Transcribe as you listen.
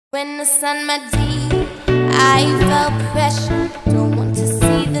When the sun met deep, I felt pressure. Don't want to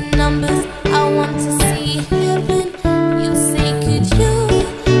see the numbers, I want to see heaven. You say, could you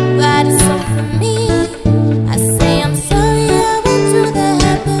write a song for me? I say, I'm sorry, I won't do that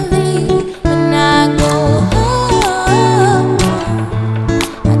happily. When I go home,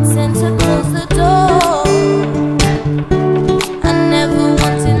 I tend to close the door. I never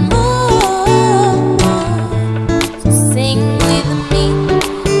wanted more, so sing with me.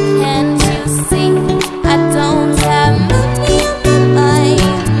 Can't you see? I don't have money on my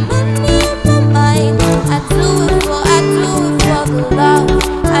mind, I do it for the love.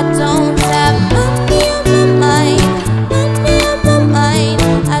 I don't have money on my mind,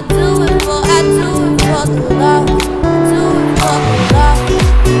 I do it for the love. I do it for the love.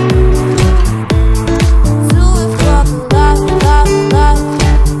 Do it for the love, love, love.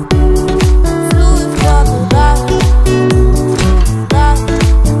 Do it for the love, love.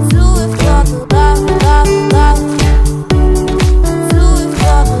 Do it for the love, love, love. Do it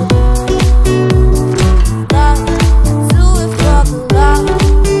for the love. Do it for the love,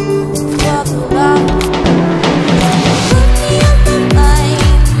 for the love. Money on my mind,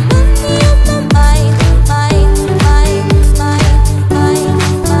 mind, mind, mind, mind,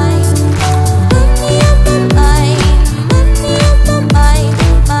 mind. Money on my mind, money on my mind,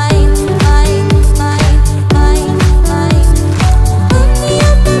 mind, mind, mind, mind, mind. Money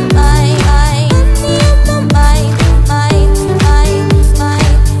on my mind, money on my mind, mind, mind, mind,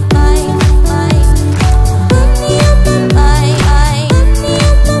 mind, mind. Money on my mind, money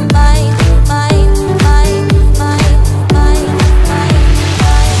on my mind, mind, mind, mind, mind,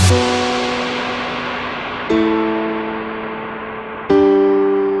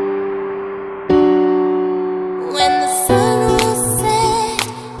 When the sun will set,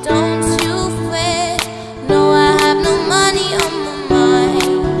 don't you fret. No, I have no money on my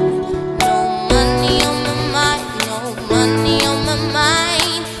mind. No money on my mind. No money on my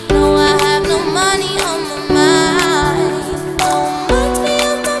mind. No, I have no money on my mind. No money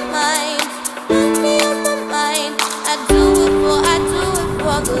on my mind. Money on my mind. I do it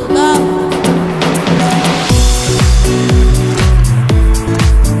for the